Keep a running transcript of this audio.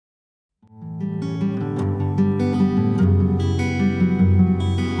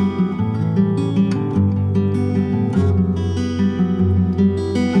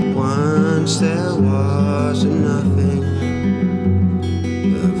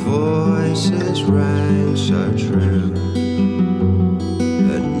voices rang so true.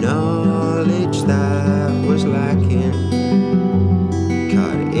 The knowledge that was lacking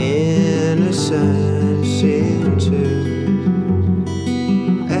cut innocence in two.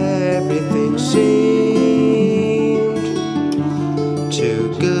 Everything seemed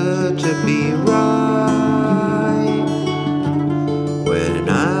too good to be right. When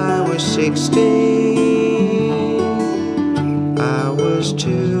I was 16, I was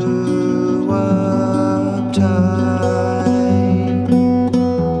too uptight.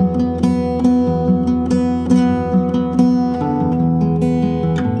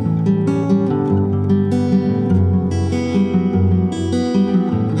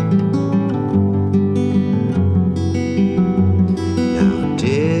 Now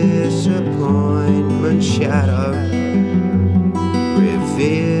disappointment's shadow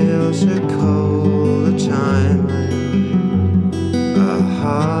reveals a colder time, a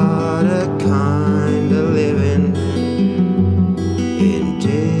harder kind of living in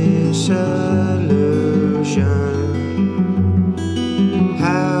disillusion.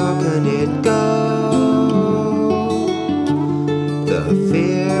 How can it go? The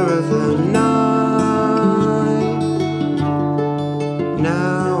fear of the night.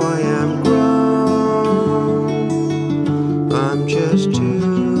 Now I am grown, I'm just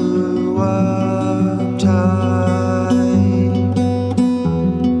too uptight.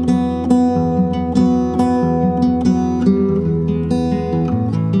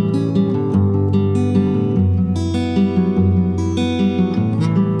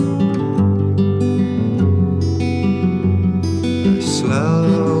 A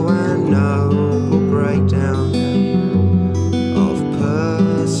slow and noble breakdown of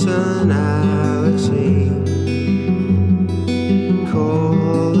personality.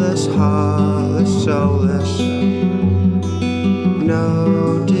 Call heartless, soulless, no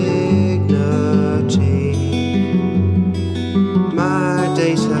dignity. My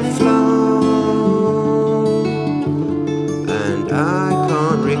days have flown, and I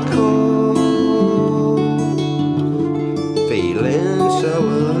can't recall feeling so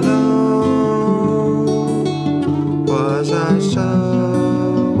alone. Was I so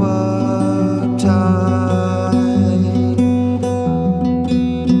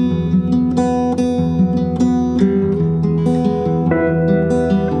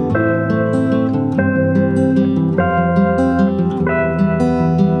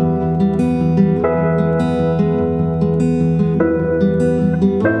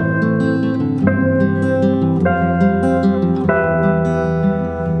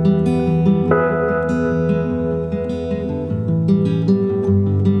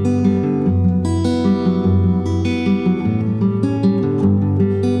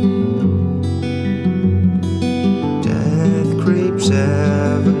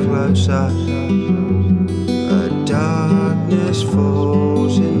ever closer, a darkness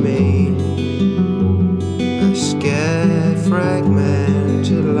falls in me.